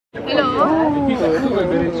Hello.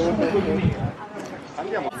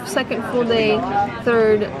 Second full day,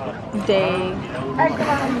 third day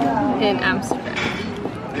in Amsterdam.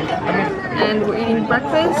 And we're eating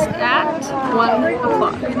breakfast at 1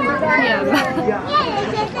 o'clock p.m.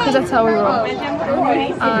 Because that's how we roll.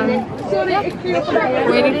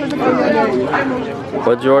 Waiting for the food.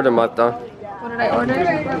 What'd you order, Marta? What did I order?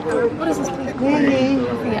 What is this place called?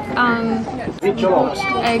 Poached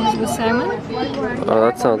eggs with salmon. Oh,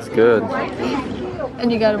 that sounds good.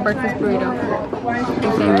 And you got a breakfast burrito.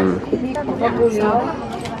 So,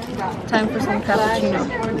 time for some cappuccino.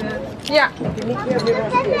 Yeah.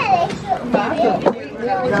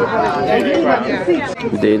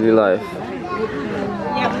 Daily life.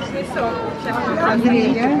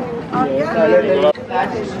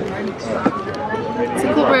 It's a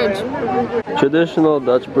cool bridge. Traditional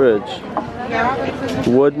Dutch bridge.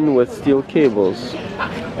 Wooden with steel cables.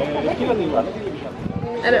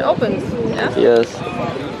 And it opens, yeah? Yes.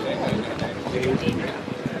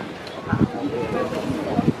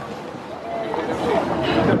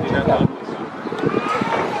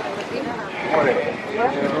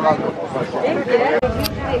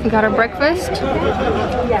 We got our breakfast,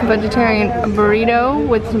 vegetarian burrito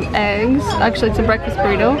with some eggs. Actually, it's a breakfast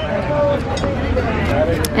burrito.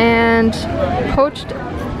 And poached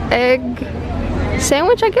egg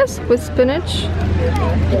sandwich, I guess, with spinach,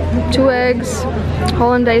 2 eggs,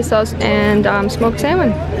 hollandaise sauce, and smoked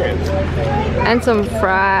salmon. And some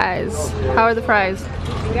fries. How are the fries?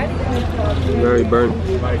 Very burnt.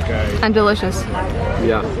 And delicious.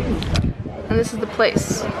 Yeah. And this is the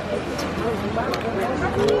place.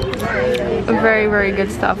 Very, very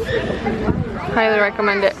good stuff. Highly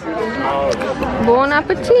recommend it. Bon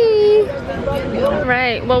appetit!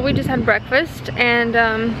 Right, well, we just had breakfast, and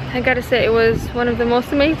I gotta say, it was one of the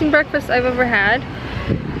most amazing breakfasts I've ever had.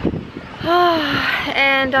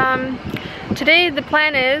 And today the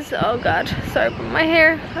plan is, oh god, sorry for my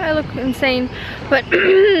hair, I look insane, but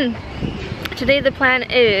today the plan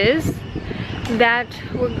is that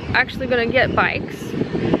we're actually gonna get bikes.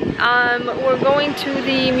 We're going to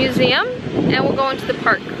the museum and we're going to the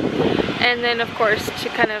park, and then of course to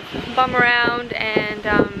kind of bum around and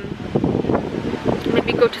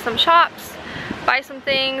maybe go to some shops, buy some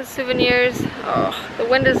things, souvenirs. Oh, the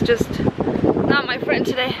wind is just not my friend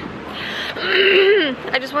today.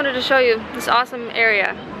 I just wanted to show you this awesome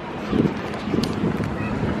area.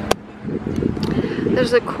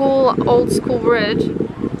 There's a cool old school bridge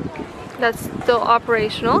that's still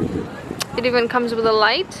operational. It even comes with a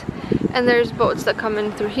light, and there's boats that come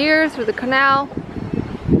in through here, through the canal.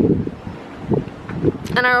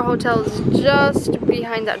 And our hotel is just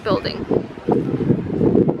behind that building.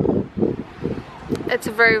 It's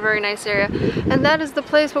a very, very nice area. And that is the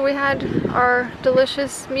place where we had our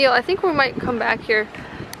delicious meal. I think we might come back here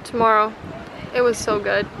tomorrow. It was so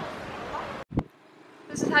good.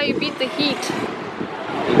 This is how you beat the heat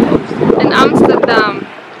in Amsterdam.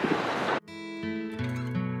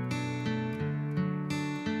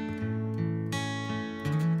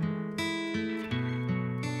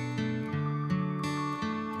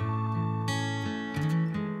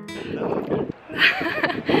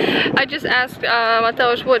 I just asked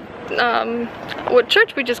Mateusz what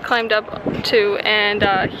church we just climbed up to, and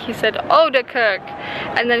he said Oude Kerk,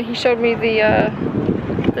 and then he showed me the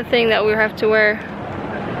thing that we have to wear,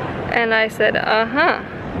 and I said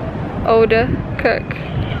Oude Kerk.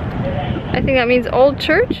 I think that means old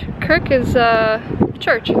church. Kerk is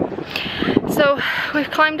church. So we've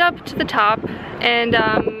climbed up to the top, and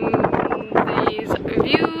these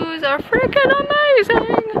views are freaking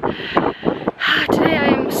amazing. Today I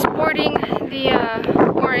am sporting the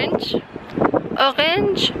orange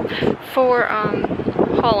for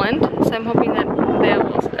Holland, so I'm hoping that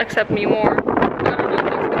they'll accept me more. I don't know what's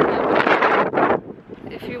gonna happen.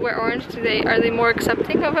 If you wear orange today, are they more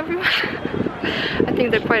accepting of everyone? I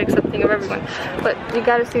think they're quite accepting of everyone, but you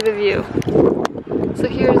gotta see the view. So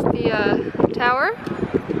here's the tower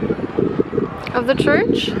of the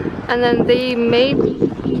church, and then they made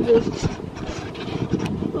this.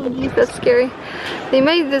 Oh geez, that's scary. They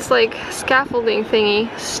made this like scaffolding thingy,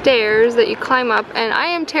 stairs that you climb up, and I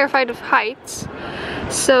am terrified of heights.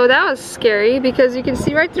 So that was scary because you can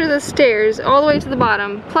see right through the stairs all the way to the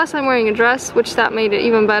bottom. Plus I'm wearing a dress, which that made it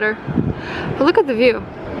even better. But look at the view.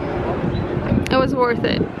 It was worth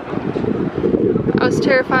it. I was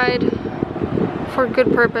terrified for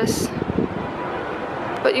good purpose.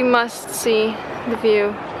 But you must see the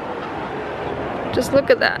view. Just look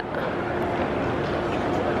at that.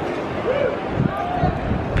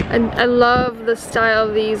 And I love the style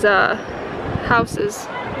of these houses.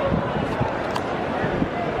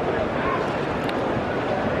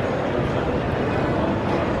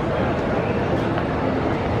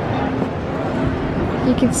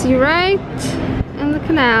 can see right in the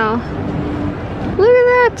canal. Look at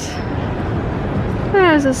that!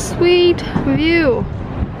 That is a sweet view.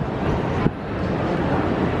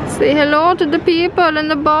 Say hello to the people in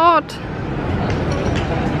the boat.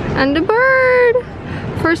 And the bird!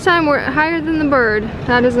 First time we're higher than the bird.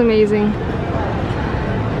 That is amazing.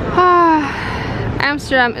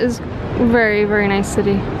 Amsterdam is a very, very nice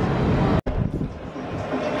city.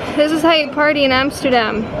 This is how you party in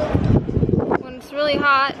Amsterdam. When it's really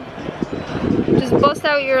hot, just bust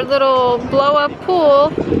out your little blow-up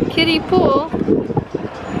pool, kiddie pool,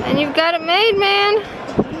 and you've got it made, man.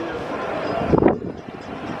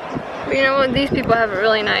 But you know what? These people have it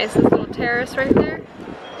really nice. This little terrace right there.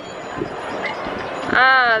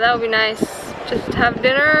 Ah, that would be nice. Just have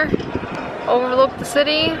dinner, overlook the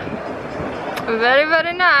city. Very,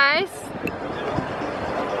 very nice.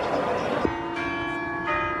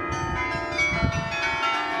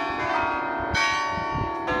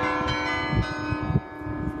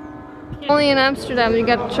 Only in Amsterdam you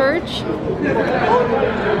got a church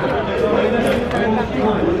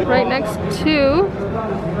right next to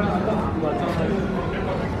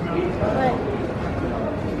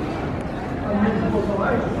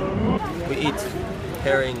We eat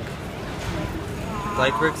herring.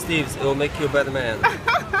 Like Rick Steves, it will make you a better man.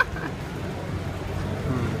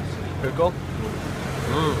 Pickle?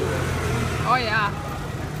 Oh yeah.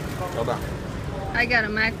 I got a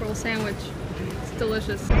mackerel sandwich. It's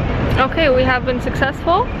delicious. Okay, we have been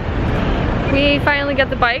successful. We finally got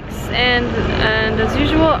the bikes, and as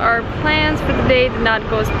usual, our plans for the day did not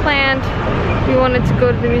go as planned. We wanted to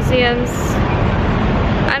go to the museums.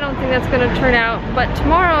 I don't think that's going to turn out, but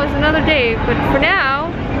tomorrow is another day. But for now,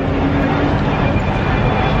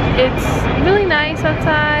 it's really nice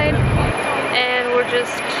outside, and we're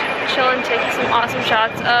just chilling, taking some awesome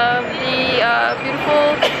shots of the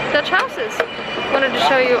beautiful Dutch houses. Wanted to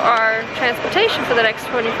show you our transportation for the next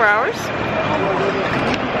 24 hours.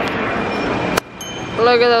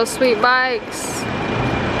 Look at those sweet bikes.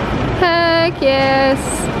 Heck yes.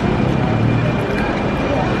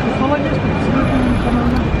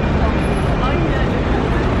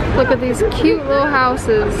 Look at these cute little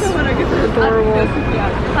houses. Adorable.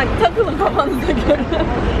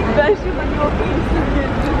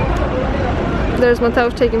 There's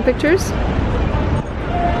Matthäus taking pictures.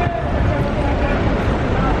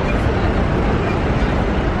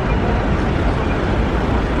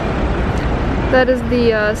 That is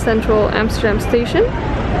the central Amsterdam station.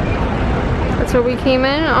 That's where we came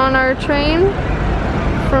in on our train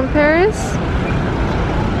from Paris.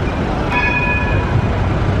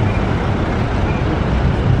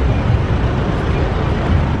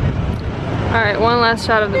 Alright, one last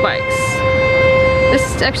shot of the bikes.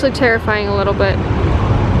 This is actually terrifying a little bit,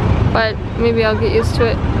 but maybe I'll get used to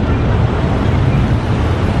it.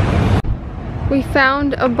 We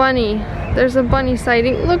found a bunny. There's a bunny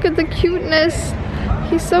sighting. Look at the cuteness.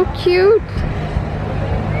 He's so cute.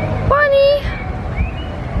 Bunny!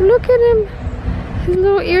 Look at him. His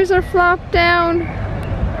little ears are flopped down.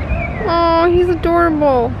 Oh, he's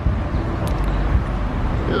adorable.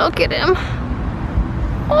 Look at him.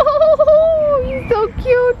 Oh, he's so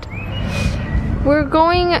cute.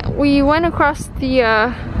 We went across the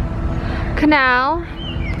canal,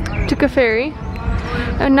 took a ferry,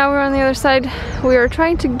 and now we're on the other side. We are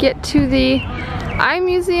trying to get to the eye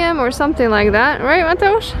museum or something like that, right,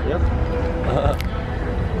 Matthäus? Yep.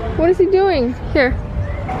 What is he doing? Here.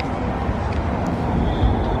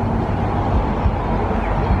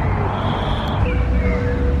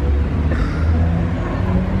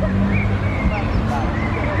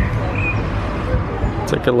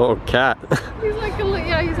 It's like a little cat. He's like a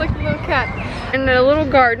little cat. In a little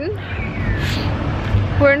garden.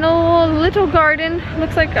 We're in a little garden.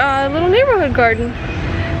 Looks like a little neighborhood garden.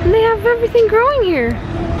 And they have everything growing here.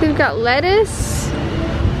 They've got lettuce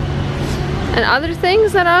and other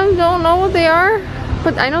things that I don't know what they are,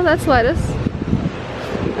 but I know that's lettuce.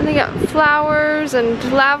 And they got flowers and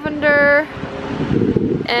lavender,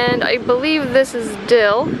 and I believe this is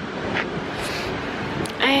dill.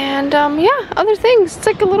 And yeah, other things. It's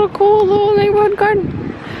like a little cool little neighborhood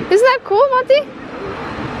garden. Isn't that cool, Matti?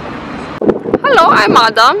 Hello, I'm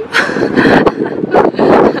Adam.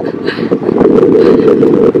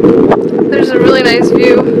 There's a really nice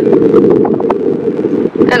view.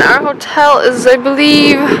 And our hotel is, I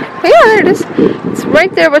believe, yeah, there it is. It's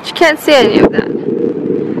right there, but you can't see any of that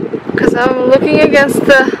because I'm looking against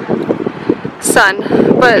the sun.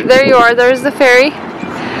 But there you are, there's the ferry.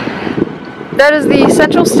 That is the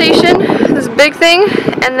central station, this big thing,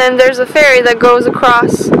 and then there's a ferry that goes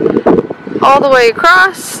across, all the way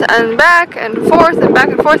across, and back and forth, and back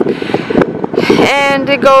and forth. and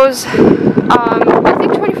it goes I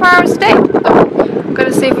think 24 hours a day. So I'm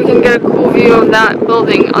gonna see if we can get a cool view of that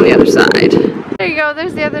building on the other side. There you go,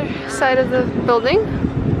 there's the other side of the building.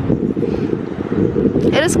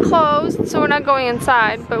 It is closed, so we're not going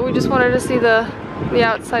inside, but we just wanted to see the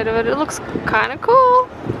outside of it. It looks kind of cool,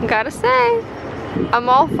 gotta say. I'm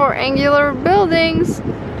all for angular buildings.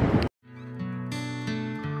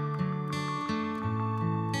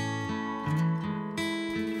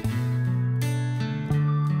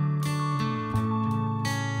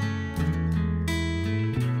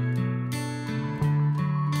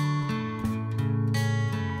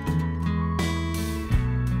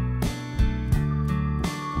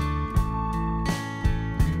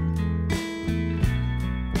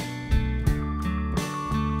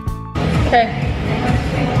 Okay.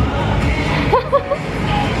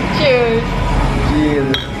 Cheers.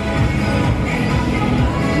 Cheers.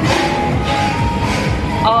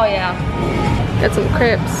 Oh yeah. Got some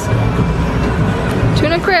crepes.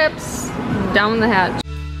 Tuna crepes down the hatch.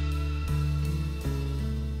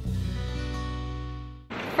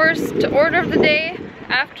 First order of the day,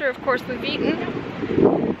 after of course we've eaten.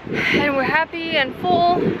 And we're happy and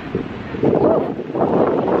full. Woo.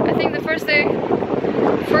 I think the first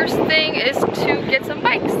thing is to get some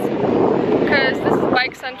bikes, because this is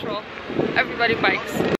bike central. Everybody bikes.